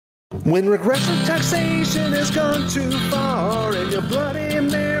When regressive taxation has gone too far and your Bloody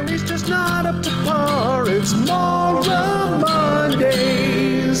Mary's just not up to par, it's Maura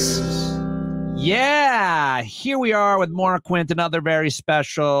Mondays. Yeah, here we are with Maura Quint, another very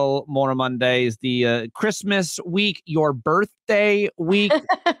special Maura Mondays, the Christmas week, your birthday week.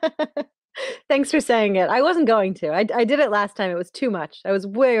 Thanks for saying it. I wasn't going to. I did it last time. It was too much. I was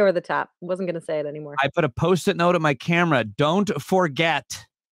way over the top. Wasn't going to say it anymore. I put a Post-it note at my camera. Don't forget.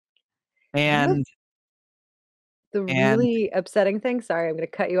 And the really upsetting thing, sorry, I'm going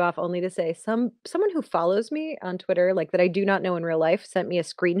to cut you off only to say someone who follows me on Twitter, like that I do not know in real life, sent me a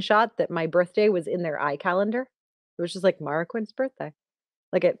screenshot that my birthday was in their iCalendar. It was just like Maura Quint's birthday.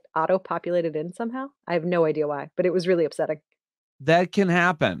 Like it auto-populated in somehow. I have no idea why, but it was really upsetting. That can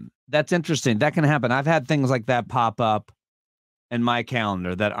happen. That's interesting. That can happen. I've had things like that pop up in my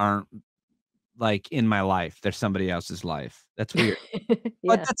calendar that aren't like in my life. They're somebody else's life. That's weird. Yeah.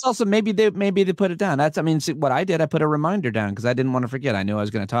 But that's also maybe they put it down. That's, I mean, see, what I did, I put a reminder down because I didn't want to forget. I knew I was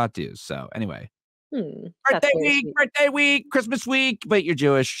going to talk to you. So anyway, birthday week, Christmas week, but you're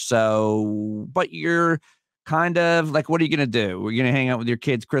Jewish. So, but you're kind of like, what are you going to do? We're going to hang out with your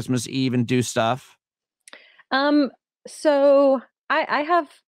kids Christmas Eve and do stuff. So I have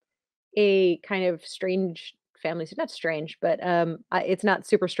a kind of strange family. So not strange, but it's not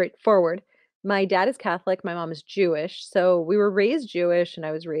super straightforward. My dad is Catholic, my mom is Jewish. So we were raised Jewish and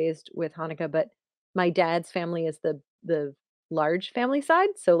I was raised with Hanukkah, but my dad's family is the large family side.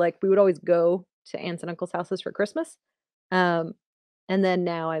 So like we would always go to aunts and uncles' houses for Christmas. And then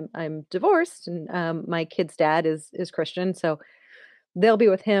now I'm divorced and my kid's dad is Christian. So they'll be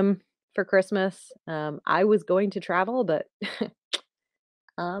with him for Christmas. I was going to travel, but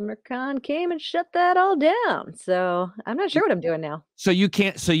Omicron came and shut that all down. So I'm not sure what I'm doing now. So you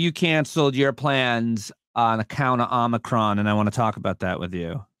canceled your plans on account of Omicron, and I want to talk about that with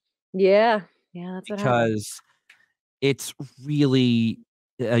you. Yeah, that's what happened. Because it's really,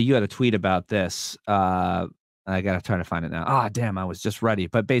 you had a tweet about this. I gotta try to find it now. Ah, damn, I was just ready.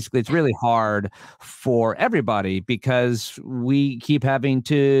 But basically, it's really hard for everybody because we keep having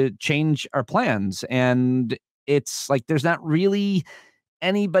to change our plans, and it's like there's not really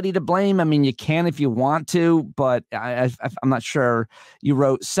anybody to blame. I mean, you can if you want to, but I'm not sure. You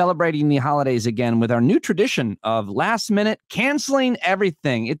wrote, celebrating the holidays again with our new tradition of last minute canceling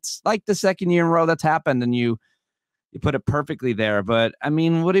everything. It's like the second year in a row that's happened, and you put it perfectly there. But I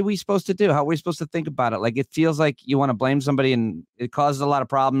mean, what are we supposed to do? How are we supposed to think about it? Like, it feels like you want to blame somebody and it causes a lot of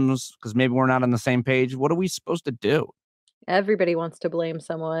problems because maybe we're not on the same page. What are we supposed to do? Everybody wants to blame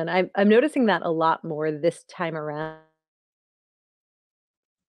someone. I'm noticing that a lot more this time around.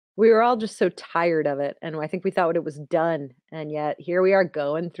 We were all just so tired of it, and I think we thought it was done, and yet here we are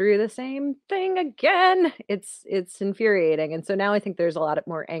going through the same thing again. It's infuriating, and so now I think there's a lot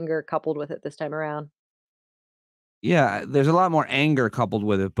more anger coupled with it this time around. Yeah, there's a lot more anger coupled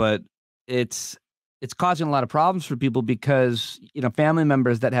with it, but it's causing a lot of problems for people because, family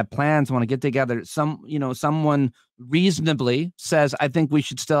members that have plans want to get together. Someone reasonably says, I think we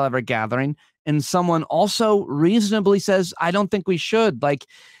should still have our gathering. And someone also reasonably says, I don't think we should. Like,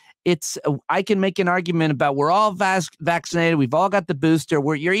 I can make an argument about we're all vaccinated. We've all got the booster.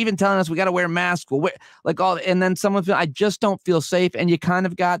 You're even telling us we got to wear masks. And then someone I just don't feel safe. And you kind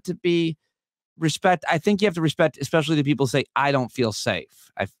of got to be respect. I think you have to respect, especially the people say, I don't feel safe.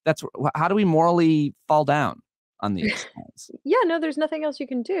 How do we morally fall down on these things? Yeah, no, there's nothing else you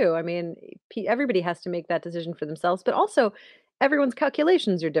can do. I mean, everybody has to make that decision for themselves, but also everyone's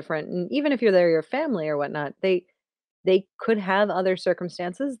calculations are different. And even if you're there, your family or whatnot, they could have other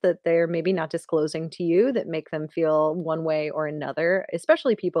circumstances that they're maybe not disclosing to you that make them feel one way or another,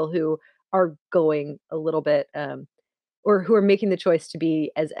 especially people who are going a little bit, or who are making the choice to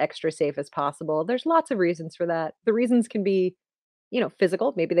be as extra safe as possible. There's lots of reasons for that. The reasons can be,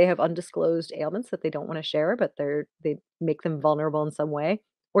 physical. Maybe they have undisclosed ailments that they don't want to share, but they make them vulnerable in some way,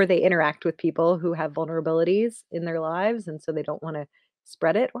 or they interact with people who have vulnerabilities in their lives, and so they don't want to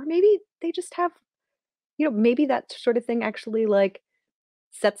spread it. Or maybe they just have, maybe that sort of thing actually like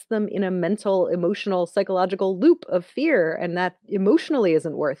sets them in a mental, emotional, psychological loop of fear, and that emotionally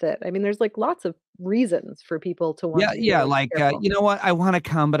isn't worth it. I mean, there's like lots of reasons for people to want to be like, careful. you know what? I want to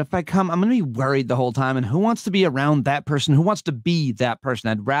come, but if I come, I'm going to be worried the whole time. And who wants to be around that person? Who wants to be that person?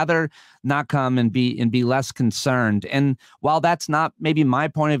 I'd rather not come and be less concerned. And while that's not maybe my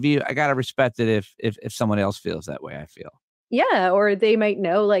point of view, I got to respect it if someone else feels that way, I feel. Yeah, or they might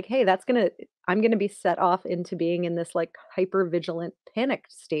know like, hey, I'm gonna be set off into being in this like hyper vigilant panic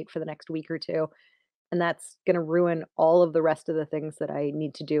state for the next week or two. And that's gonna ruin all of the rest of the things that I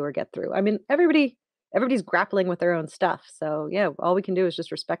need to do or get through. I mean, everybody everybody's grappling with their own stuff. So yeah, all we can do is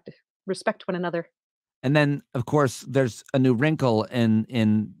just respect one another. And then, of course, there's a new wrinkle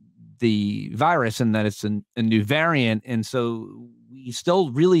in the virus, and that it's a new variant, and so we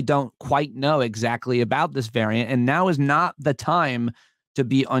still really don't quite know exactly about this variant. And now is not the time to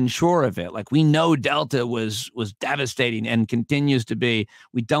be unsure of it. Like, we know Delta was devastating and continues to be.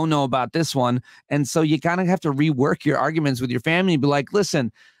 We don't know about this one, and so you kind of have to rework your arguments with your family. Be like,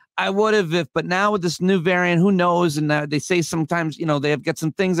 listen, I would have if, but now with this new variant, who knows? And they say sometimes, they have got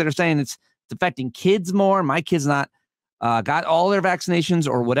some things that are saying it's affecting kids more. My kid's not got all their vaccinations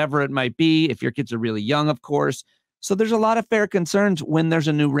or whatever it might be. If your kids are really young, of course. So there's a lot of fair concerns when there's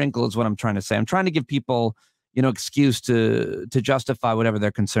a new wrinkle is what I'm trying to say. I'm trying to give people, excuse to justify whatever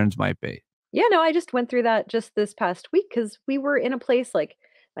their concerns might be. Yeah, no, I just went through that just this past week because we were in a place like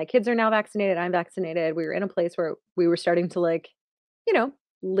my kids are now vaccinated, I'm vaccinated. We were in a place where we were starting to you know,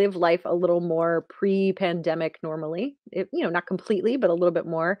 live life a little more pre-pandemic normally. Not completely, but a little bit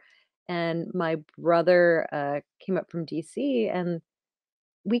more. And my brother came up from DC and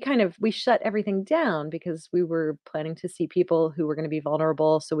we shut everything down because we were planning to see people who were going to be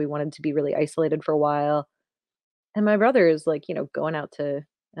vulnerable. So we wanted to be really isolated for a while. And my brother is going out to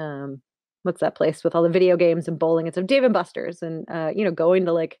what's that place with all the video games and bowling and stuff, Dave and Buster's, and going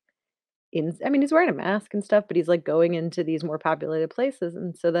to I mean, he's wearing a mask and stuff, but he's going into these more populated places.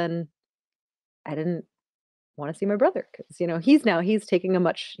 And so then I didn't want to see my brother because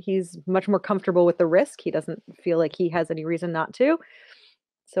he's much more comfortable with the risk. He doesn't feel like he has any reason not to.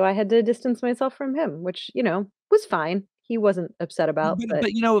 So I had to distance myself from him, which, was fine. He wasn't upset about, but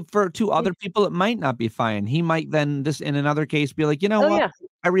But for two yeah. other people, it might not be fine. He might then this in another case be like, Oh what? yeah.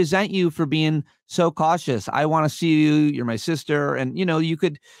 I resent you for being so cautious. I want to see you. You're my sister. And you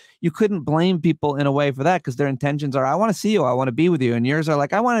couldn't blame people in a way for that because their intentions are, I want to see you. I want to be with you. And yours are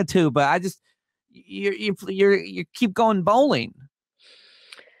like, I wanted to, but I just you keep going bowling.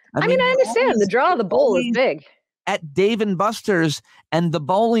 I mean, I understand the draw of you're the bowl is always big. at Dave and Buster's and the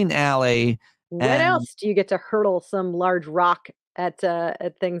bowling alley. When And else do you get to hurdle some large rock at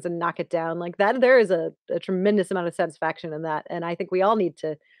things and knock it down like that? There is a tremendous amount of satisfaction in that, and I think we all need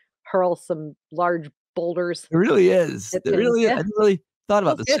to hurl some large boulders it really is. at It things. really is. I Yeah, never really thought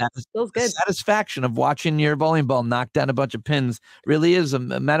about feels good. Feels the good. satisfaction of watching your bowling ball knock down a bunch of pins really is a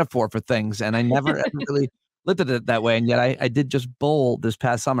metaphor for things. And I never ever really looked at it that way. And yet I did just bowl this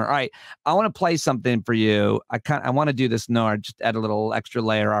past summer. All right. I want to play something for you. I want to do this. No, I just add a little extra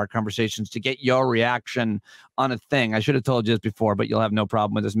layer to our conversations to get your reaction on a thing. I should have told you this before, but you'll have no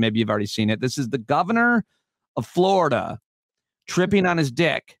problem with this. Maybe you've already seen it. This is the governor of Florida tripping on his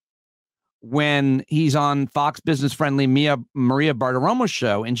dick when he's on Fox Business Friendly Maria Bartiromo's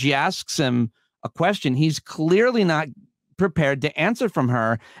show, and she asks him a question he's clearly not prepared to answer from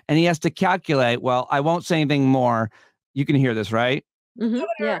her, and he has to calculate, well, I won't say anything more. You can hear this, right?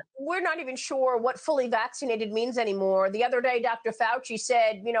 Yeah. We're not even sure what fully vaccinated means anymore. The other day, Dr. Fauci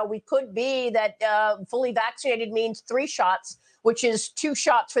said, we could be that fully vaccinated means 3 shots, which is 2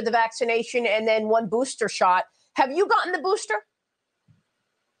 shots for the vaccination and then 1 booster shot. Have you gotten the booster?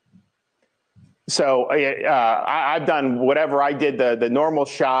 So I've done whatever I did, the normal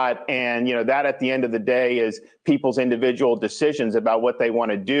shot. And, that at the end of the day is people's individual decisions about what they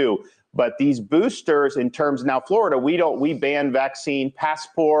want to do. But these boosters in terms now, Florida, we ban vaccine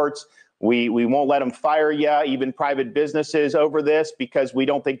passports. We won't let them fire you, even private businesses over this, because we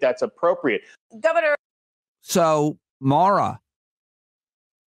don't think that's appropriate. Governor. So, Maura,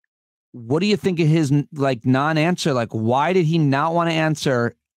 what do you think of his non-answer? Why did he not want to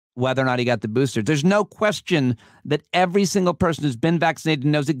answer whether or not he got the booster? There's no question that every single person who's been vaccinated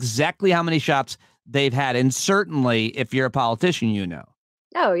knows exactly how many shots they've had. And certainly if you're a politician,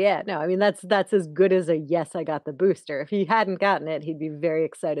 Oh yeah. No, I mean that's as good as a yes, I got the booster. If he hadn't gotten it, he'd be very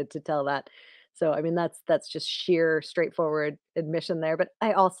excited to tell that. So I mean that's just sheer straightforward admission there. But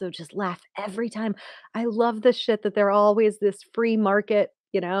I also just laugh every time. I love the shit that they're always this free market,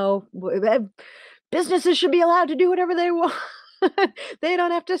 businesses should be allowed to do whatever they want. They don't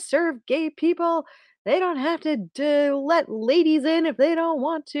have to serve gay people. They don't have to let ladies in if they don't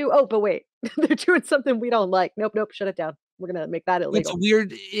want to. Oh, but wait, they're doing something we don't like. Nope, nope, shut it down. We're gonna make that illegal.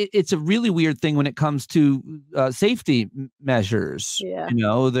 It's a really weird thing when it comes to safety measures. Yeah.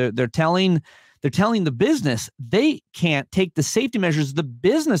 They're telling the business they can't take the safety measures the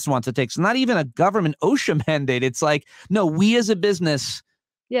business wants to take. It's not even a government OSHA mandate. It's like, no, we as a business,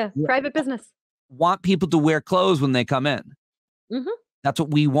 private business, want people to wear clothes when they come in. Mm-hmm. That's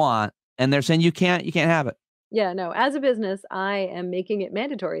what we want, and they're saying you can't have it. Yeah, no, as a business, I am making it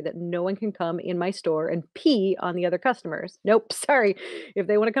mandatory that no one can come in my store and pee on the other customers. Nope, sorry. If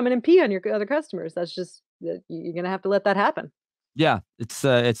they wanna come in and pee on your other customers, that's just you're gonna have to let that happen. Yeah,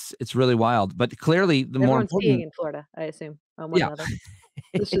 it's really wild. But clearly, the more Everyone's peeing important, in Florida, I assume, on one yeah. another.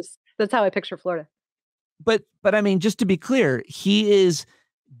 That's how I picture Florida. But I mean, just to be clear, he is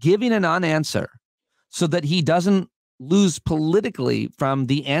giving a non-answer so that he doesn't lose politically from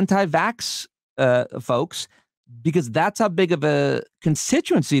the anti-vax folks, because that's how big of a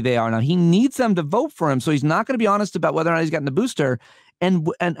constituency they are now. He needs them to vote for him, so he's not going to be honest about whether or not he's gotten the booster. And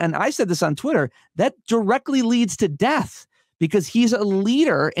I said this on Twitter, that directly leads to death, because he's a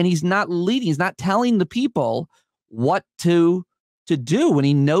leader and he's not leading. He's not telling the people what to do when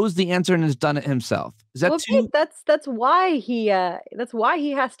he knows the answer and has done it himself. Is that Well, Pete, too? that's why he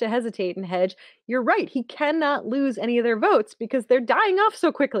has to hesitate and hedge. You're right. He cannot lose any of their votes because they're dying off so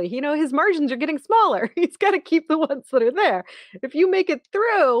quickly. His margins are getting smaller. He's got to keep the ones that are there. If you make it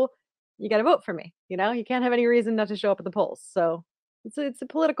through, you got to vote for me. You can't have any reason not to show up at the polls. So it's a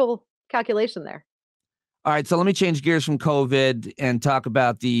political calculation there. All right, so let me change gears from COVID and talk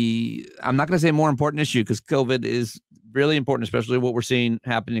about I'm not going to say more important issue, because COVID is really important, especially what we're seeing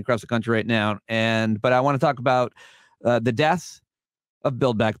happening across the country right now. But I want to talk about the death of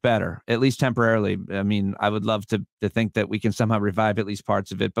Build Back Better, at least temporarily. I mean, I would love to think that we can somehow revive at least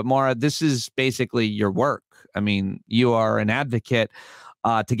parts of it. But Maura, this is basically your work. I mean, you are an advocate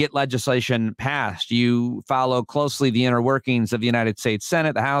to get legislation passed. You follow closely the inner workings of the United States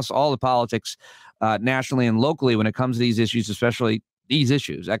Senate, the House, all the politics nationally and locally when it comes to these issues, especially these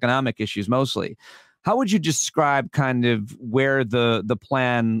issues, economic issues mostly. How would you describe kind of where the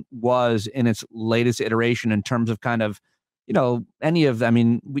plan was in its latest iteration in terms of kind of, any of, I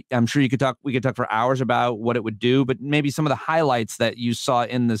mean, I'm sure we could talk for hours about what it would do, but maybe some of the highlights that you saw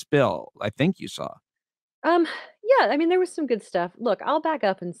in this bill, I think you saw. Um, yeah, I mean, there was some good stuff. Look, I'll back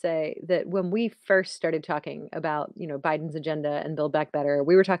up and say that when we first started talking about, Biden's agenda and Build Back Better,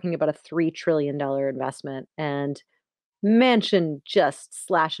 we were talking about a $3 trillion investment, and Manchin just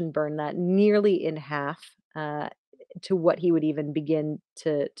slash and burn that nearly in half to what he would even begin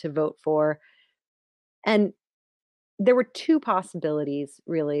to vote for. And there were two possibilities,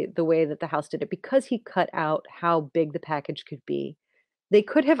 really, the way that the House did it, because he cut out how big the package could be. They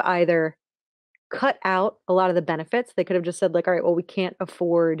could have either cut out a lot of the benefits. They could have just said, like, all right, well, we can't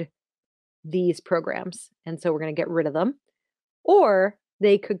afford these programs, and so we're going to get rid of them. Or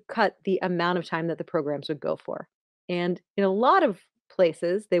they could cut the amount of time that the programs would go for. And in a lot of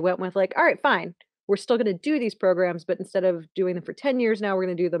places, they went with, like, all right, fine. We're still going to do these programs, but instead of doing them for 10 years now, we're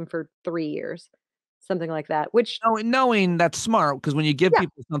going to do them for 3 years, something like that, which, Knowing that's smart, because when you give yeah,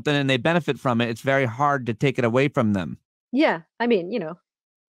 people something and they benefit from it, it's very hard to take it away from them. yeah. I mean,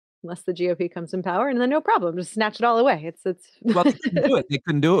 unless the GOP comes in power, and then no problem, just snatch it all away. It's Well, they couldn't do it. They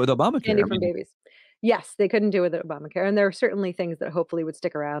couldn't do it with Obamacare. candy I from mean, babies. Yes, they couldn't do it with Obamacare, and there are certainly things that hopefully would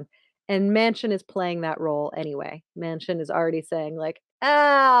stick around. And Manchin is playing that role anyway. Manchin is already saying, like,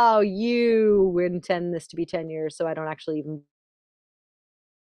 "Oh, you intend this to be 10 years, so I don't actually even."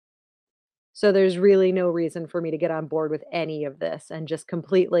 So there's really no reason for me to get on board with any of this, and just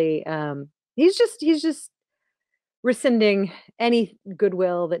completely. He's just rescinding any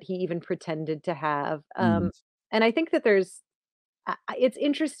goodwill that he even pretended to have. mm, And I think that it's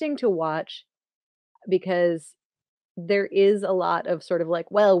interesting to watch because there is a lot of sort of like,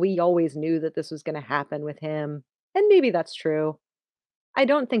 well, we always knew that this was going to happen with him. And maybe that's true. I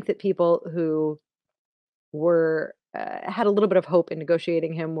don't think that people who were had a little bit of hope in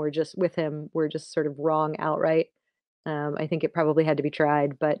negotiating him were just sort of wrong outright. I think it probably had to be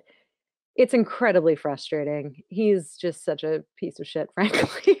tried, but it's incredibly frustrating. He's just such a piece of shit,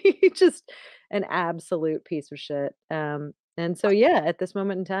 frankly. Just an absolute piece of shit. And so yeah, at this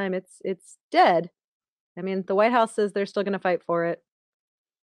moment in time, it's dead. I mean, the White House says they're still gonna fight for it.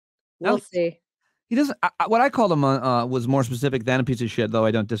 no, We'll see. he doesn't. What I called him was more specific than a piece of shit, though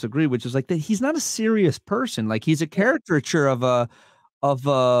I don't disagree. Which is like that he's not a serious person. Like he's a Yeah. caricature of a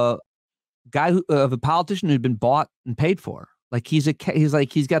guy of a politician who'd been bought and paid for. Like he's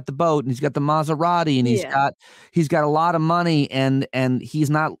like he's got the boat and he's got the Maserati and Yeah. he's got a lot of money, and he's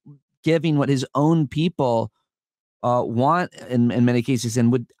not giving what his own people want in many cases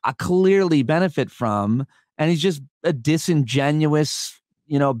and would clearly benefit from. And he's just a disingenuous,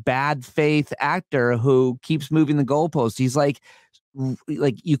 bad faith actor who keeps moving the goalposts. He's like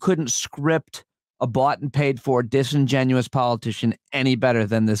you couldn't script a bought and paid for disingenuous politician any better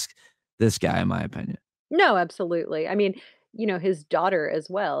than this guy, in my opinion. No, absolutely. I mean, his daughter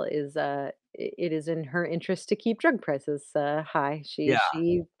as well it is in her interest to keep drug prices high. Yeah.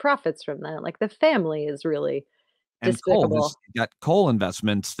 She profits from that. Like the family is really And coal, despicable. he's got coal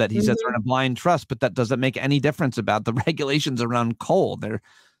investments that he says are in Mhm. a blind trust, but that doesn't make any difference about the regulations around coal. They're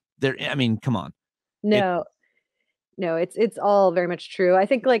I mean, come on. It No, no, it's all very much true. I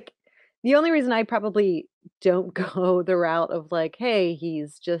think like the only reason I probably don't go the route of like, hey,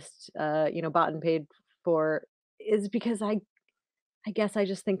 he's just bought and paid for is because I guess I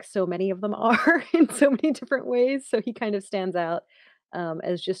just think so many of them are in so many different ways. So he kind of stands out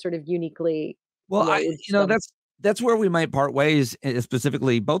as just sort of uniquely Well, loathsome. that's where we might part ways,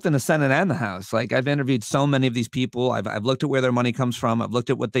 specifically both in the Senate and the House. Like I've interviewed so many of these people. I've looked at where their money comes from. I've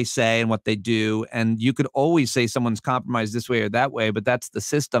looked at what they say and what they do. And you could always say someone's compromised this way or that way, but that's the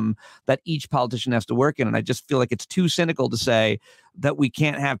system that each politician has to work in. And I just feel like it's too cynical to say that we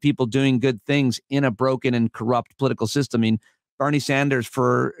can't have people doing good things in a broken and corrupt political system. I mean, Bernie Sanders,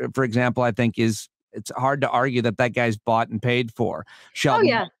 for example, I think it's hard to argue that that guy's bought and paid for. Oh Sheldon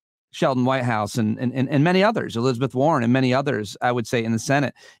yeah. Sheldon Whitehouse and many others, Elizabeth Warren and many others, I would say in the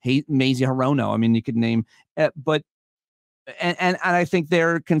Senate, Mazie Hirono. I mean, you could name, but and I think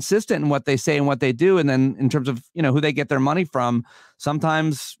they're consistent in what they say and what they do. And then in terms of who they get their money from,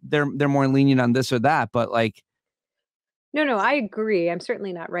 sometimes they're more lenient on this or that. But like, No, no, I agree. I'm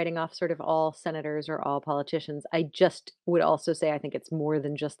certainly not writing off sort of all senators or all politicians. I just would also say I think it's more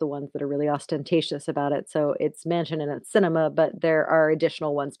than just the ones that are really ostentatious about it. So it's Manchin and it's cinema, but there are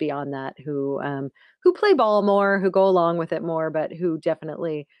additional ones beyond that who play ball more, who go along with it more, but who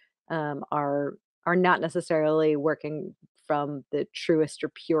definitely are not necessarily working from the truest or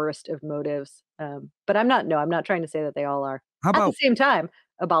purest of motives. But I'm not trying to say that they all are. how At the about same time,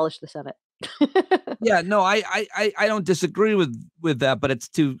 abolish the Senate. yeah, no, I don't disagree with that, but it's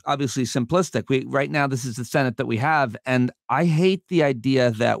too obviously simplistic. We right now this is the Senate that we have, and I hate the idea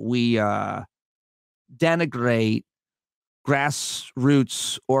that we denigrate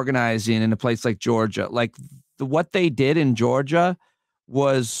grassroots organizing in a place like Georgia. Like what they did in Georgia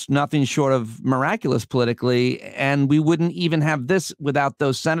was nothing short of miraculous politically, and we wouldn't even have this without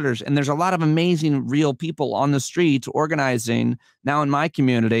those senators. And there's a lot of amazing, real people on the streets organizing now in my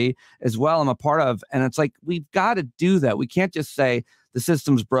community as well. I'm a part of, and it's like we've got to do that. We can't just say the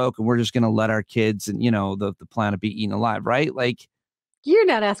system's broke and we're just going to let our kids and the planet be eaten alive, right? Like You're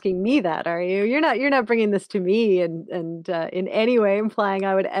not asking me that, are you? You're not bringing this to me and in any way implying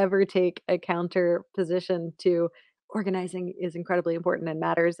I would ever take a counter position to organizing is incredibly important and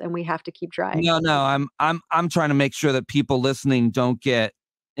matters, and we have to keep trying. no, I'm trying to make sure that people listening don't get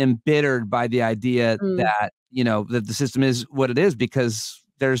embittered by the idea Mm. that, that the system is what it is, because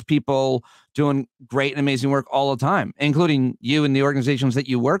there's people doing great and amazing work all the time, including you and the organizations that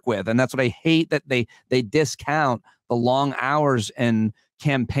you work with. And that's what I hate, that they discount the long hours and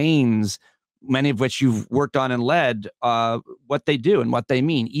campaigns, many of which you've worked on and led, what they do and what they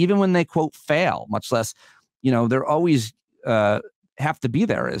mean, even when they quote fail, much less, they're always uh, have to be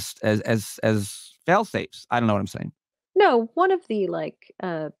there as fail safes. I don't know what I'm saying. No, one of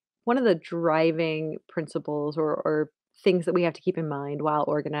the driving principles or things that we have to keep in mind while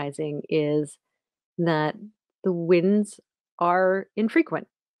organizing is that the wins are infrequent.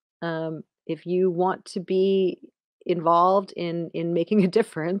 If you want to be involved in making a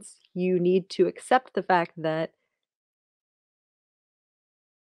difference, you need to accept the fact that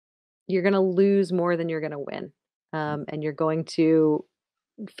you're going to lose more than you're going to win, and you're going to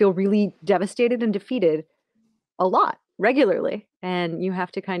feel really devastated and defeated a lot regularly, and you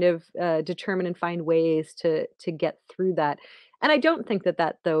have to kind of determine and find ways to get through that. And I don't think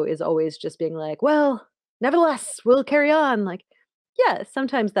that though is always just being like, well, nevertheless, we'll carry on. Like, yeah,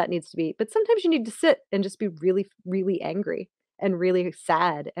 sometimes that needs to be, but sometimes you need to sit and just be really, really angry and really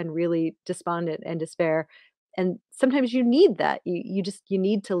sad and really despondent and despair. And sometimes you need that. You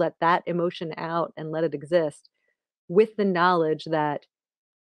need to let that emotion out and let it exist with the knowledge that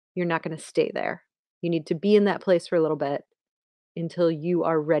you're not going to stay there. You need to be in that place for a little bit until you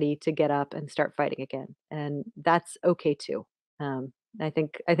are ready to get up and start fighting again. And that's okay too. I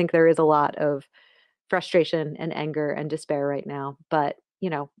think there is a lot of frustration and anger and despair right now, but we're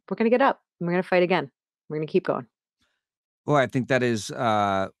going to get up and we're going to fight again. We're going to keep going. Well, I think that is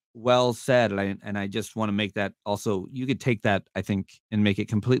well said, and I just want to make that also. You could take that, I think, and make it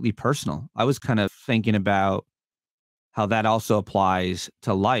completely personal. I was kind of thinking about how that also applies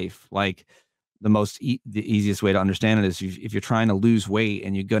to life. Like the easiest way to understand it is if you're trying to lose weight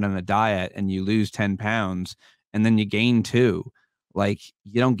and you go on a diet and you lose 10 pounds and then you gain 2, like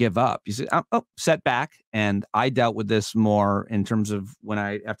you don't give up. You say, oh, setback. And I dealt with this more in terms of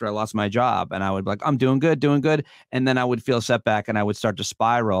after I lost my job, and I would be like, I'm doing good. And then I would feel setback and I would start to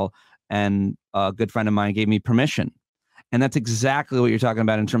spiral. and a good friend of mine gave me permission. And that's exactly what you're talking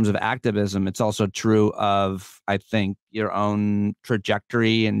about in terms of activism. It's also true of, I think, your own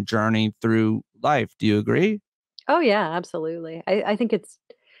trajectory and journey through life. Do you agree? Oh, yeah, absolutely. I think it's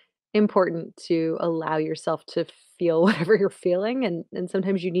important to allow yourself to feel whatever you're feeling, and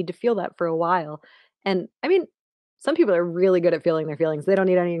sometimes you need to feel that for a while. And I mean, some people are really good at feeling their feelings. They don't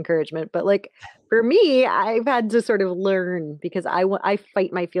need any encouragement, but like for me, I've had to sort of learn because I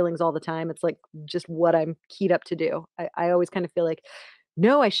fight my feelings all the time. It's like just what I'm keyed up to do. I always kind of feel like,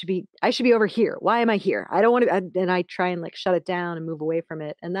 no, I should be over here. Why am I here? I don't want to, and I try and like shut it down and move away from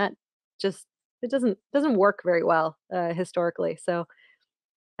it, and that just it doesn't work very well historically. So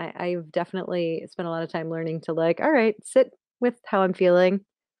I've definitely spent a lot of time learning to like, all right, sit with how I'm feeling,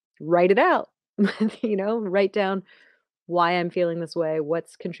 write it out, write down why I'm feeling this way,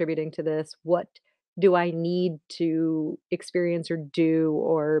 what's contributing to this, what do I need to experience or do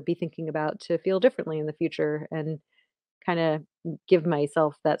or be thinking about to feel differently in the future, and kind of give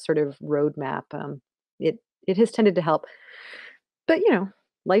myself that sort of roadmap. It has tended to help, but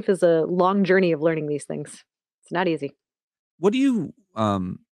life is a long journey of learning these things. It's not easy. What do you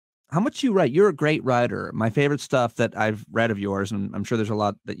how much you write? You're a great writer. My favorite stuff that I've read of yours, and I'm sure there's a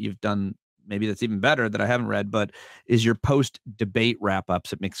lot that you've done maybe that's even better that I haven't read, but is your post-debate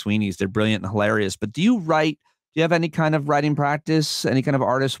wrap-ups at McSweeney's. They're brilliant and hilarious. But do you write? Do you have any kind of writing practice, any kind of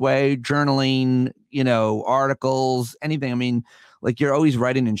artist way, journaling, articles, anything? I mean, like you're always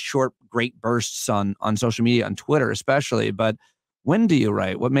writing in short, great bursts on social media, on Twitter especially. But when do you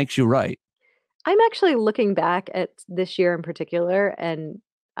write? What makes you write? I'm actually looking back at this year in particular, and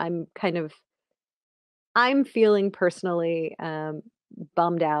I'm kind of I'm feeling personally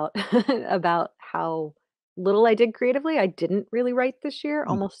bummed out about how little I did creatively. I didn't really write this year,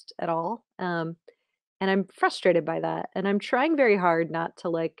 almost at all, and I'm frustrated by that. And I'm trying very hard not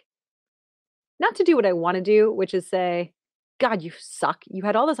to do what I want to do, which is say, "God, you suck. You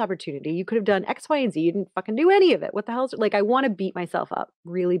had all this opportunity. You could have done X, Y, and Z. You didn't fucking do any of it. What the hell?" Like I want to beat myself up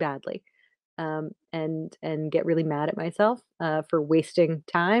really badly, and get really mad at myself for wasting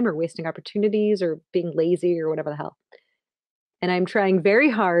time or wasting opportunities or being lazy or whatever the hell. And I'm trying very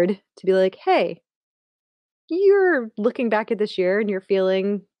hard to be like, hey, you're looking back at this year and you're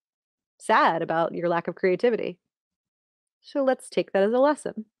feeling sad about your lack of creativity. So let's take that as a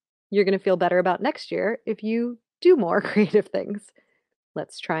lesson. You're going to feel better about next year if you do more creative things.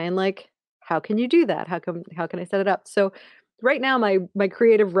 Let's try and how can you do that? How can I set it up? So right now my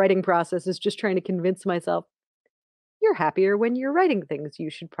creative writing process is just trying to convince myself you're happier when you're writing things.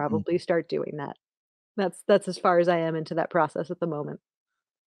 You should probably start doing that. That's as far as I am into that process at the moment.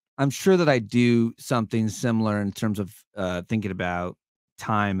 I'm sure that I do something similar in terms of thinking about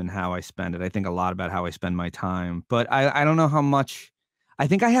time and how I spend it. I think a lot about how I spend my time, but I don't know how much. I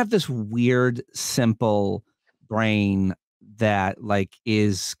think I have this weird, simple brain that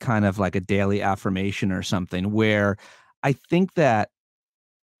is kind of like a daily affirmation or something where I think that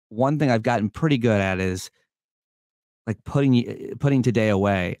one thing I've gotten pretty good at is putting today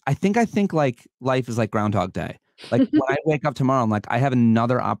away. I think like life is like Groundhog Day. Like when I wake up tomorrow, I'm like, I have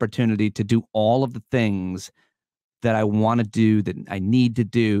another opportunity to do all of the things that I want to do, that I need to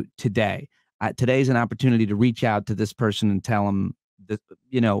do today. Today's an opportunity to reach out to this person and tell them that,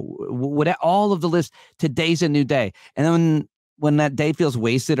 what all of the list. Today's a new day. And then when that day feels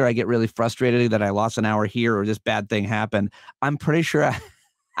wasted or I get really frustrated that I lost an hour here or this bad thing happened, I'm pretty sure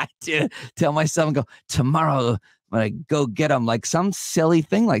I did tell myself and go, tomorrow when I go get them, like some silly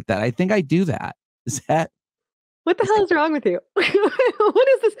thing like that. I think I do that. Is that What the hell is wrong with you? What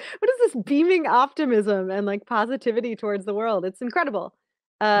is this? What is this beaming optimism and positivity towards the world? It's incredible.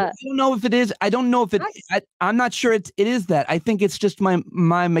 I Uh, don't know if it is. I don't know if it. I I'm not sure it is that. I think it's just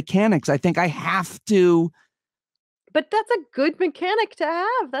my mechanics. I think I have to. But that's a good mechanic to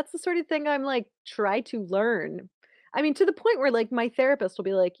have. That's the sort of thing I'm try to learn. I mean, to the point where my therapist will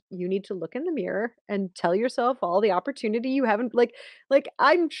be like, "You need to look in the mirror and tell yourself all the opportunity you haven't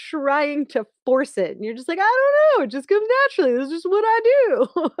I'm trying to force it. And you're just like, "I don't know, it just comes naturally. This is just what I do."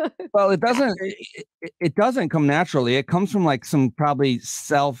 Well, it doesn't. It doesn't come naturally. It comes from some probably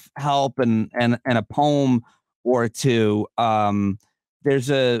self help and a poem or two. There's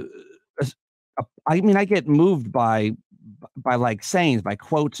I mean, I get moved by sayings, by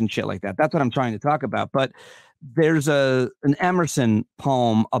quotes and shit like that. That's what I'm trying to talk about. But there's an Emerson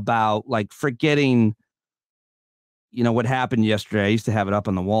poem about forgetting, what happened yesterday. I used to have it up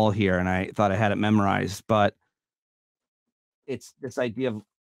on the wall here, and I thought I had it memorized. But it's this idea of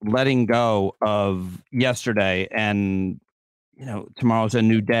letting go of yesterday, and tomorrow's a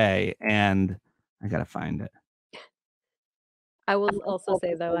new day, and I gotta find it. I will also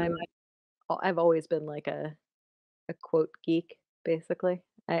say though, I've always been like a quote geek, basically.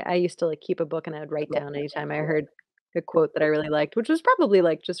 I used to like keep a book and I would write down anytime I heard a quote that I really liked, which was probably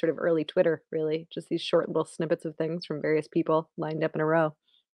like just sort of early Twitter, really, just these short little snippets of things from various people lined up in a row.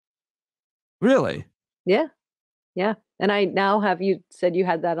 Really? Yeah, yeah. And I now have you said you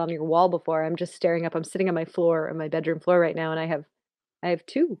had that on your wall before. I'm just staring up. I'm sitting on my floor, on my bedroom floor right now, and I have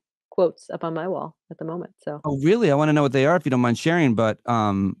two quotes up on my wall at the moment. So Oh, really? I want to know what they are if you don't mind sharing, but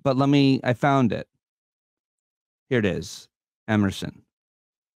let me I found it. Here it is. Emerson.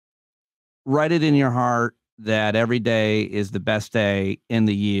 Write it in your heart that every day is the best day in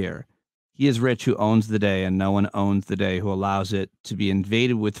the year. He is rich who owns the day, and no one owns the day who allows it to be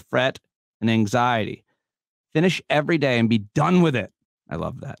invaded with fret and anxiety. Finish every day and be done with it. I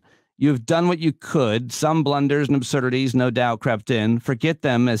love that. You have done what you could. Some blunders and absurdities no doubt crept in. Forget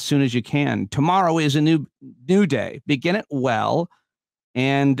them as soon as you can. Tomorrow is a new day. Begin it well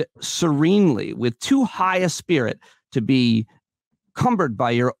and serenely with too high a spirit to be cumbered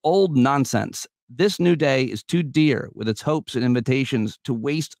by your old nonsense. This new day is too dear with its hopes and invitations to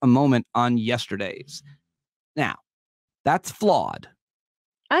waste a moment on yesterday's. Now, that's flawed.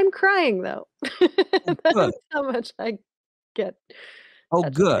 I'm crying though. Oh, good. That's how much I get Oh,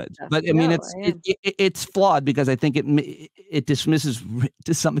 touched by good. stuff. But I mean, No, I am. it's flawed because I think it dismisses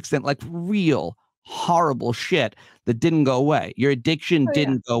to some extent like real horrible shit that didn't go away. Your addiction Oh yeah.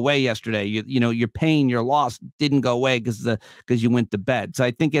 didn't go away yesterday. You know your pain, your loss didn't go away because you went to bed. So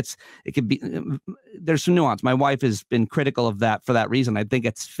I think it could be there's some nuance. My wife has been critical of that for that reason. I think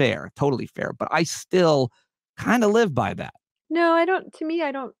it's fair, totally fair. But I still kind of live by that. No, I don't to me,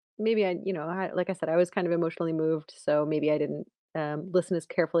 I don't maybe like I said, I was kind of emotionally moved, so maybe I didn't, listen as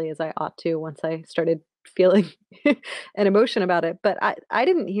carefully as I ought to once I started feeling an emotion about it, but I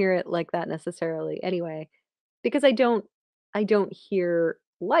didn't hear it like that necessarily anyway, because I don't hear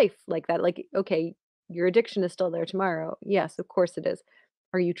life like that, like, okay, your addiction is still there tomorrow. Yes, of course it is.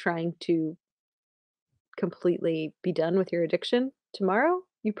 Are you trying to completely be done with your addiction tomorrow?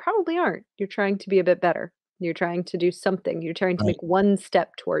 You probably aren't. You're trying to be a bit better. You're trying to do something. You're trying to Right. make one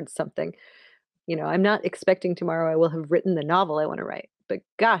step towards something. I'm not expecting tomorrow I will have written the novel I want to write. But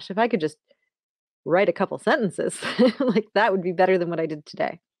gosh, if I could just write a couple sentences, like that would be better than what I did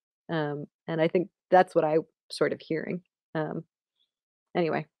today. And I think that's what I'm sort of hearing. Um,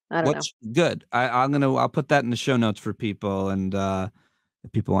 anyway, I don't know. What's good? I'll put that in the show notes for people and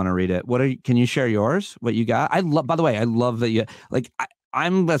if people want to read it. Can you share yours? What you got? By the way, I love that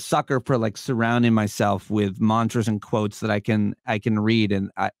I'm a sucker for like surrounding myself with mantras and quotes that I can read.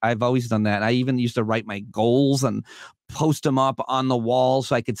 And I've always done that. I even used to write my goals and post them up on the wall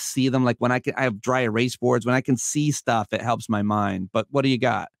so I could see them. Like I have dry erase boards. When I can see stuff, it helps my mind. But what do you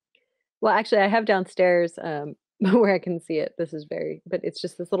got? Well, actually, I have downstairs, where I can see it. But it's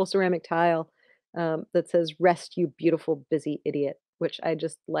just this little ceramic tile, that says, "Rest, you beautiful, busy idiot," which I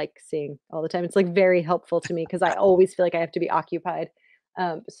just like seeing all the time. It's like very helpful to me because I always feel like I have to be occupied.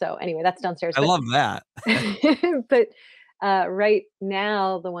 So anyway, that's downstairs. I love that. But right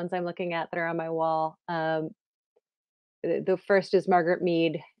now, the ones I'm looking at that are on my wall, the first is Margaret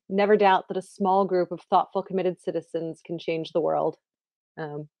Mead. Never doubt that a small group of thoughtful, committed citizens can change the world.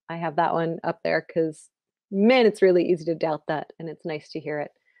 I have that one up there because, man, it's really easy to doubt that, and it's nice to hear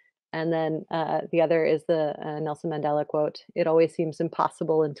it. And then the other is the Nelson Mandela quote: "It always seems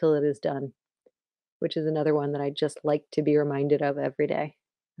impossible until it is done," which is another one that I just like to be reminded of every day.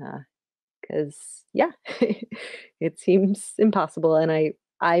 Because, yeah, it seems impossible, and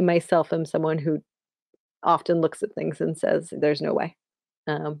I myself am someone who often looks at things and says, "There's no way."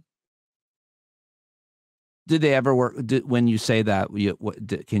 Um, Did they ever work? When you say that,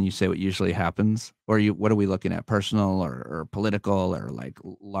 can you say what usually happens? Or what are we looking at? Personal or political or like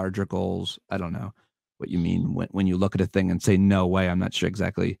larger goals? I don't know what you mean when you look at a thing and say, no way. I'm not sure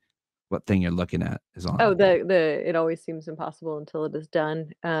exactly what thing you're looking at is oh, on. the "It always seems impossible until it is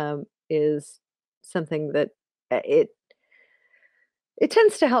done," is something that it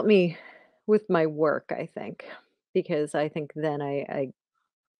tends to help me with my work, I think, because I think then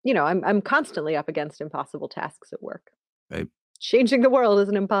I'm constantly up against impossible tasks at work. Right. Changing the world is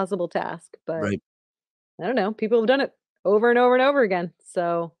an impossible task, but Right. I don't know, people have done it over and over and over again,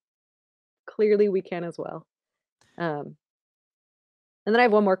 so clearly we can as well. Um, and then I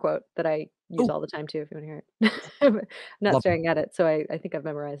have one more quote that I use Oh, all the time too, if you wanna hear it. I'm not love it. staring at it, so I think I've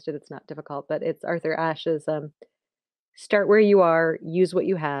memorized it, it's not difficult, but it's Arthur Ashe's, "Start where you are, use what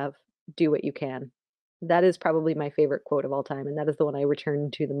you have, do what you can." That is probably my favorite quote of all time, and that is the one I return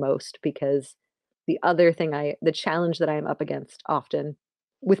to the most because the challenge that I am up against often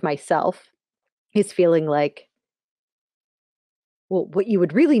with myself is feeling like well, what you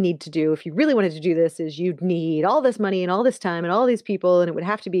would really need to do if you really wanted to do this is you'd need all this money and all this time and all these people, and it would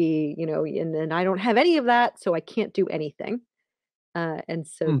have to be, and then I don't have any of that, so I can't do anything. And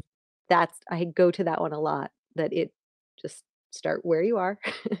so Hmm. I go to that one a lot, that it just start where you are,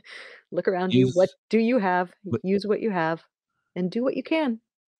 look around you. What Use, do you have? but Use what you have and do what you can.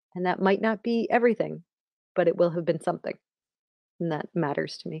 And that might not be everything, but it will have been something. And that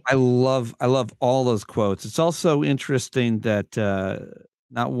matters to me. I love all those quotes. It's also interesting that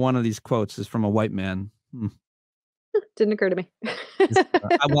not one of these quotes is from a white man. Hmm. Didn't occur to me.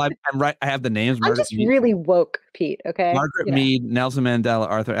 I'm right. I have the names. I'm just really woke, Pete. Okay. Margaret Mead, Nelson Mandela,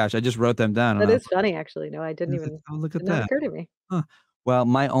 Arthur Ashe. I just wrote them down. That is funny, actually. No, I didn't I was like, even, oh, look at did not that. occur to me. Huh. Well,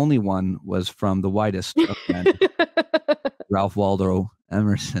 my only one was from the whitest of men, Ralph Waldo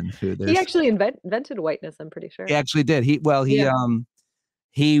Emerson, who He actually invented whiteness, I'm pretty sure. he actually did. Yeah.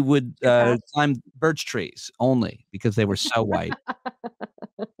 He would Good pass. climb birch trees only because they were so white.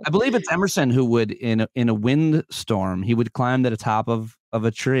 I believe it's Emerson who would in a windstorm, he would climb to the top of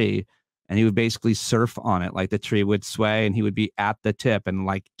a tree and he would basically surf on it. Like the tree would sway and he would be at the tip, and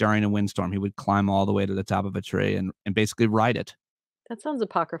like during a windstorm, he would climb all the way to the top of a tree and basically ride it. That sounds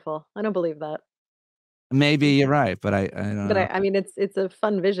apocryphal. I don't believe that. Maybe you're right, but I don't But know. I mean, it's a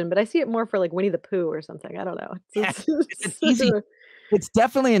fun vision, but I see it more for like Winnie the Pooh or something. I don't know. It's an easy, it's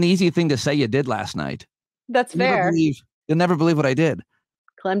definitely an easy thing to say you did last night. That's You'll never fair. believe, you'll never believe what I did.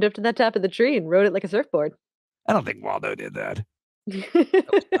 Climbed up to the top of the tree and rode it like a surfboard. I don't think Waldo did that. I was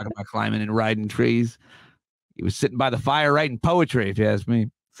talking about climbing and riding trees. He was sitting by the fire writing poetry, if you ask me.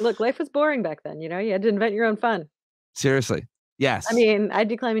 Look, life was boring back then, you had to invent your own fun. Seriously. Yes. I mean, I'd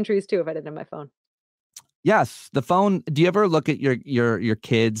be climbing trees too if I didn't have my phone. Yes, the phone. Do you ever look at your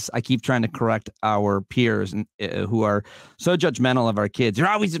kids? I keep trying to correct our peers and who are so judgmental of our kids. You're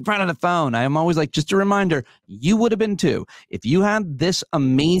always in front of the phone. I am always like, just a reminder, you would have been too. If you had this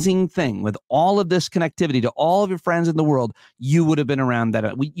amazing thing with all of this connectivity to all of your friends in the world, you would have been around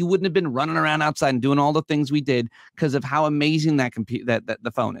that. You wouldn't have been running around outside and doing all the things we did because of how amazing that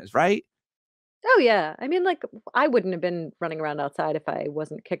the phone is, right? Oh yeah. I mean, like, I wouldn't have been running around outside if I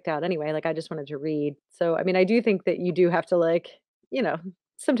wasn't kicked out anyway. Like, I just wanted to read. So, I mean, I do think that you do have to, like, you know,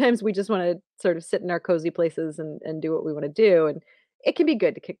 sometimes we just want to sort of sit in our cozy places and do what we want to do. And it can be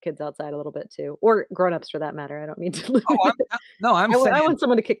good to kick kids outside a little bit too, or grown-ups for that matter. I don't mean to limit Oh, it. no, I'm saying. I want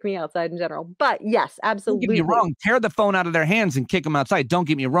someone to kick me outside in general. But yes, Don't get me absolutely. wrong. Tear the phone out of their hands and kick them outside. Don't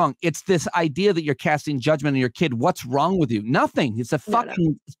get me wrong. It's this idea that you're casting judgment on your kid. What's wrong with you? Nothing. It's a No, no.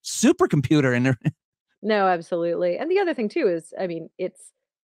 fucking supercomputer. And No, absolutely. And the other thing too is, I mean, it's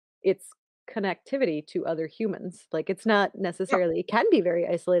connectivity to other humans. Like, it's not necessarily, it can be very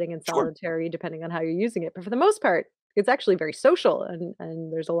isolating and sure, solitary depending on how you're using it, but for the most part, it's actually very social,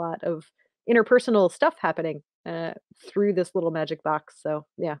 and there's a lot of interpersonal stuff happening through this little magic box. So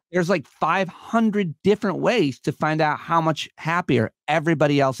yeah. there's like 500 different ways to find out how much happier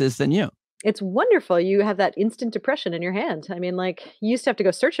everybody else is than you. It's wonderful. You have that instant depression in your hand. I mean, like, you used to have to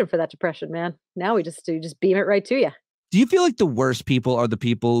go searching for that depression, man. Now we just beam it right to you. Do you feel like the worst people are the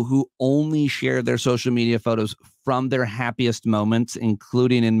people who only share their social media photos from their happiest moments,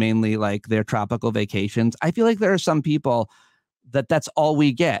 including and mainly like their tropical vacations? I feel like there are some people that's all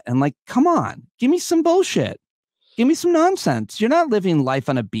we get. And like, come on, give me some bullshit. Give me some nonsense. You're not living life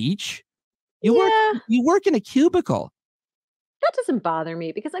on a beach. Yeah. You work in a cubicle. That doesn't bother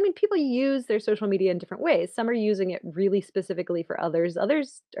me because, I mean, people use their social media in different ways. Some are using it really specifically for others.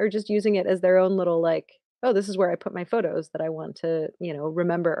 Others are just using it as their own little, like, oh, this is where I put my photos that I want to,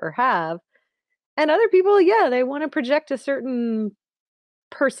 remember or have. And other people, yeah, they want to project a certain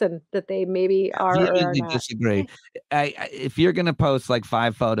person that they maybe are or are Vehemently not. disagree. If you're going to post like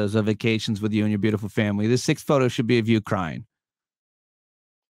 5 photos of vacations with you and your beautiful family, the 6th photo should be of you crying.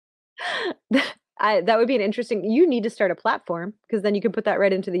 That would be an interesting, you need to start a platform because then you can put that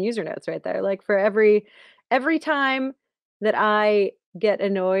right into the user notes right there. Like, for every time that I get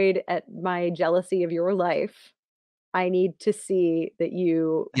annoyed at my jealousy of your life, I need to see that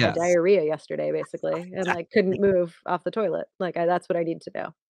you had Yes. diarrhea yesterday, basically, and like couldn't move off the toilet. Like, that's what I need to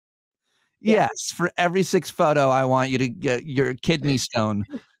know. Yeah. Yes, for every 6th photo, I want you to get your kidney stone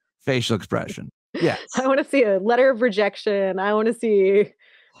facial expression. Yes. I want to see a letter of rejection. I want to see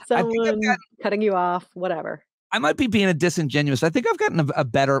I think someone cutting you off, whatever. I might be being a disingenuous. I think I've gotten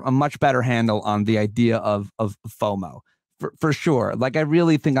a much better handle on the idea of FOMO for sure. Like, I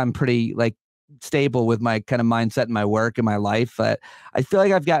really think I'm pretty like stable with my kind of mindset in my work and my life. But I feel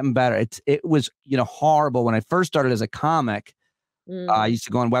like I've gotten better. It was horrible when I first started as a comic. I used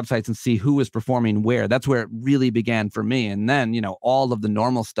to go on websites and see who was performing where. That's where it really began for me. And then all of the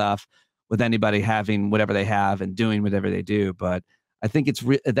normal stuff with anybody having whatever they have and doing whatever they do. But I think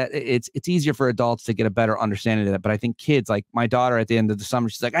it's easier for adults to get a better understanding of that. But I think kids, like my daughter at the end of the summer,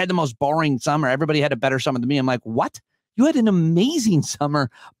 she's like, I had the most boring summer. Everybody had a better summer than me. I'm like, what? You had an amazing summer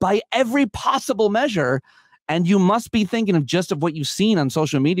by every possible measure. And you must be thinking of what you've seen on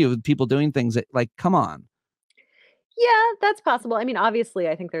social media with people doing things that, like, come on. Yeah, that's possible. I mean, obviously,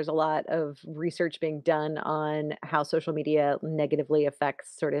 I think there's a lot of research being done on how social media negatively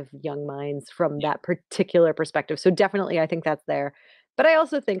affects sort of young minds from that particular perspective. So definitely, I think that's there. But I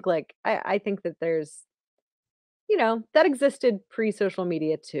also think, like, I think that there's, that existed pre-social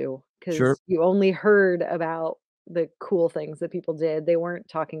media too, Sure. because you only heard about the cool things that people did. They weren't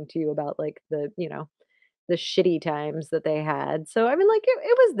talking to you about like the shitty times that they had. So I mean, like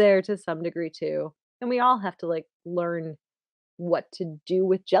it was there to some degree too. And we all have to like learn what to do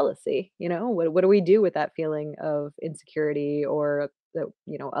with jealousy. What do we do with that feeling of insecurity or that,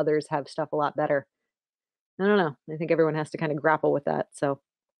 others have stuff a lot better? I don't know. I think everyone has to kind of grapple with that. So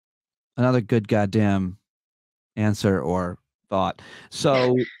Another good goddamn answer or thought.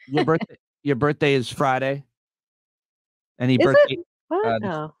 So your birthday is Friday. Any is it? birthday? What?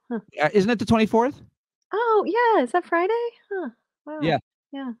 Uh, Oh. Huh. isn't it the 24th? Oh, yeah. Is that Friday? Huh. Wow. Yeah.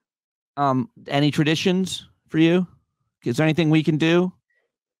 Yeah. Any traditions for you? Is there anything we can do?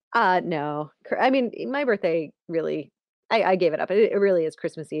 No. I mean, my birthday really, I gave it up. It really is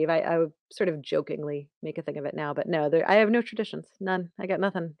Christmas Eve. I would sort of jokingly make a thing of it now, but no, I have no traditions. None. I got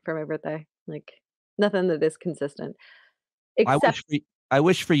nothing for my birthday. Like nothing that is consistent. I Except, wish for, I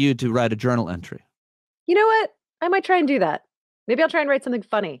wish for you to write a journal entry. you know what? I might try and do that. Maybe I'll try and write something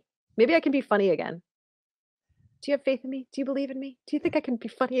funny. Maybe I can be funny again. Do you have faith in me? Do you believe in me? Do you think I can be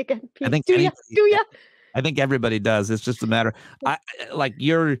funny again, I Pete? think Do ya? anybody, Do ya? I think everybody does. It's just a matter. I like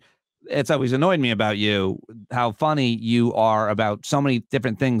you're. It's always annoyed me about you how funny you are about so many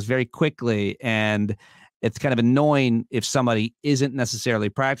different things very quickly, and it's kind of annoying if somebody isn't necessarily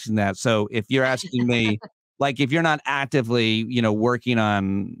practicing that. So if you're asking me, like, if you're not actively, working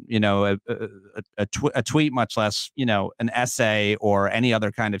on, a tweet, much less, an essay or any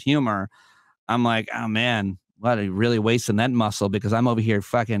other kind of humor, I'm like, oh man, what are you really wasting that muscle? Because I'm over here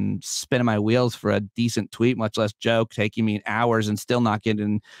fucking spinning my wheels for a decent tweet, much less joke, taking me hours and still not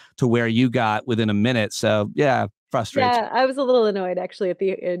getting to where you got within a minute. So yeah, frustrates me. Yeah, I was a little annoyed actually at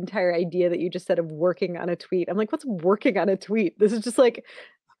the entire idea that you just said of working on a tweet. I'm like, what's working on a tweet? This is just like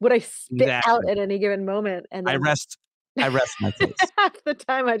what I spit out Exactly. at any given moment. And I then rest, I rest my case. half the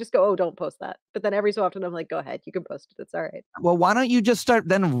time I just go, oh, don't post that. But then every so often I'm like, go ahead, you can post it. It's all right. Well, why don't you just start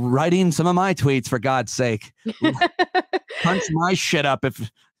then writing some of my tweets for God's sake? Punch my shit up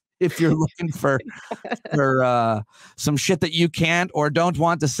if you're looking for some shit that you can't or don't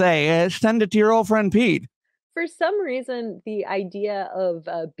want to say. Send it to your old friend Pete. For some reason, the idea of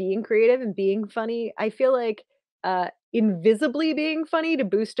being creative and being funny, I feel like invisibly being funny to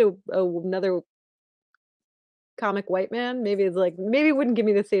boost another comic white man, maybe it wouldn't give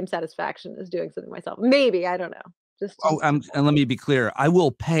me the same satisfaction as doing something myself. Maybe, I don't know. Oh, and let me be clear. I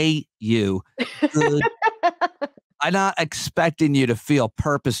will pay you good. I'm not expecting you to feel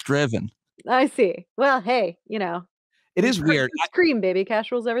purpose driven. I see. Well, hey, It is weird. It's cream, baby.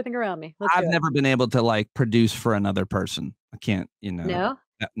 Cash rules everything around me. Let's I've do it. never been able to like produce for another person. I can't, No?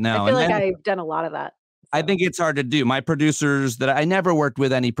 no. I feel like I've done a lot of that. I think it's hard to do. My producers that I never worked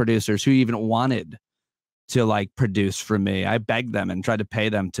with any producers who even wanted to like produce for me. I begged them and tried to pay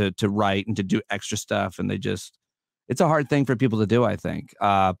them to write and to do extra stuff. And it's a hard thing for people to do, I think.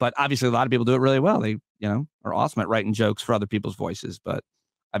 But obviously a lot of people do it really well. They, are awesome at writing jokes for other people's voices, but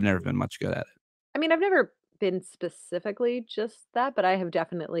I've never been much good at it. I mean, I've never been specifically just that, but I've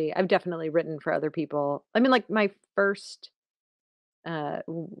definitely written for other people. I mean, like my first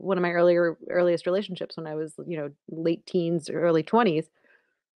one of my earliest relationships when I was, late teens, early 20s,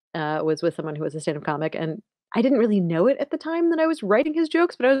 was with someone who was a stand-up comic, and I didn't really know it at the time that I was writing his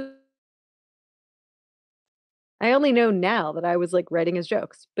jokes, but I only know now that I was like writing his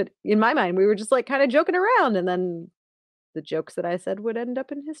jokes. But in my mind, we were just like kind of joking around, and then the jokes that I said would end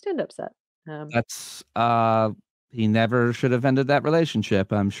up in his stand-up set. That's he never should have ended that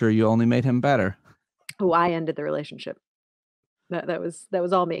relationship. I'm sure you only made him better. Oh, I ended the relationship. That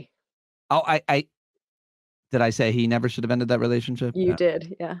was all me. Oh, I did I say he never should have ended that relationship? You No,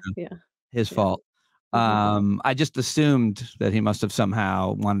 did, yeah, no, yeah. his Yeah. fault. Mhm. I just assumed that he must have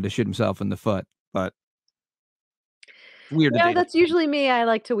somehow wanted to shoot himself in the foot, but it's weird to Yeah, date. that's usually me. I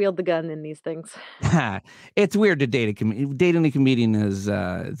like to wield the gun in these things. It's weird to date dating a comedian is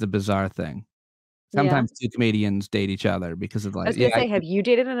a bizarre thing. Yeah. Sometimes two comedians date each other because of I like, was gonna say, have you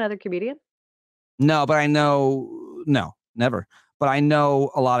dated another comedian? no, but I know, no, never. but I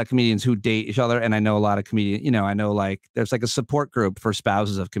know a lot of comedians who date each other, and I know a lot of comedians, I know like there's like a support group for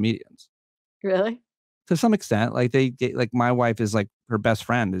spouses of comedians. Really? To some extent, like like my wife is like her best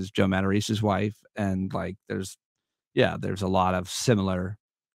friend is Joe Matarice's wife, and like there's a lot of similar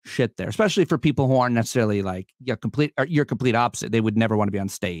shit there, especially for people who aren't necessarily like you're complete opposite. They would never want to be on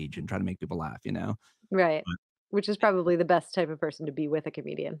stage and try to make people laugh, Right. Which is probably the best type of person to be with a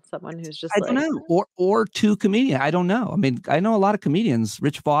comedian, someone who's just I don't like, know, or two comedians. I don't know. I mean, I know a lot of comedians,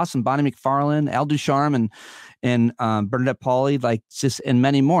 Rich Voss and Bonnie McFarlane, Al Ducharme, and Bernadette Pauly, like just and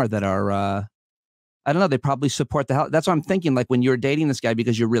many more that are. I don't know. They probably support the hell. That's what I'm thinking. Like when you're dating this guy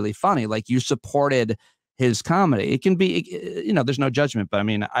because you're really funny, like you supported his comedy. It can be, there's no judgment, but I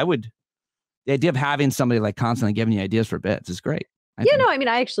mean, the idea of having somebody like constantly giving you ideas for bits is great. I think. no, I mean,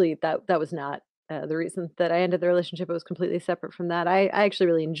 I actually, that was not the reason that I ended the relationship. It was completely separate from that. I actually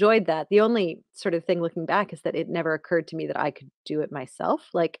really enjoyed that. The only sort of thing looking back is that it never occurred to me that I could do it myself.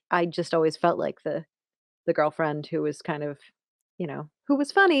 Like I just always felt like the girlfriend who was kind of, who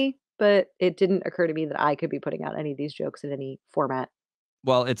was funny, but it didn't occur to me that I could be putting out any of these jokes in any format.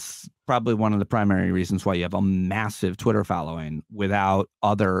 Well, it's probably one of the primary reasons why you have a massive Twitter following without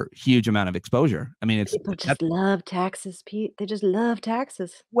other huge amount of exposure. I mean, People just love taxes, Pete. They just love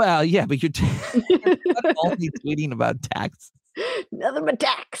taxes. well, yeah, but you're not only tweeting about tax. Nothing but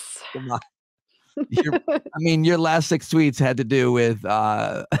tax. Come on. Your last 6 tweets had to do with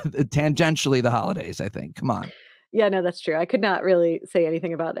tangentially the holidays, I think. Come on. Yeah, no, that's true. I could not really say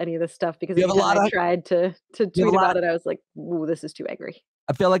anything about any of this stuff because You have a anytime lot I of- tried to tweet about it, I was like, "Ooh, this is too angry."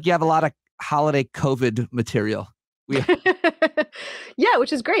 I feel like you have a lot of holiday COVID material. Yeah,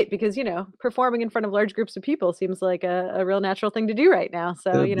 which is great because performing in front of large groups of people seems like a real natural thing to do right now.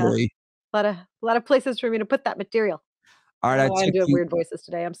 So Oh, a boy. lot of places for me to put that material. All right, I'm doing weird voices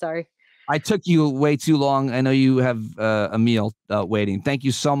today. I'm sorry. I took you way too long. I know you have a meal waiting. Thank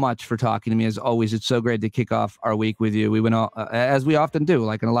you so much for talking to me. As always, it's so great to kick off our week with you. We went as we often do,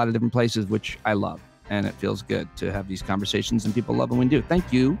 like in a lot of different places, which I love. And it feels good to have these conversations, and people love when we do.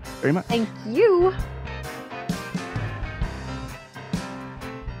 Thank you very much. Thank you.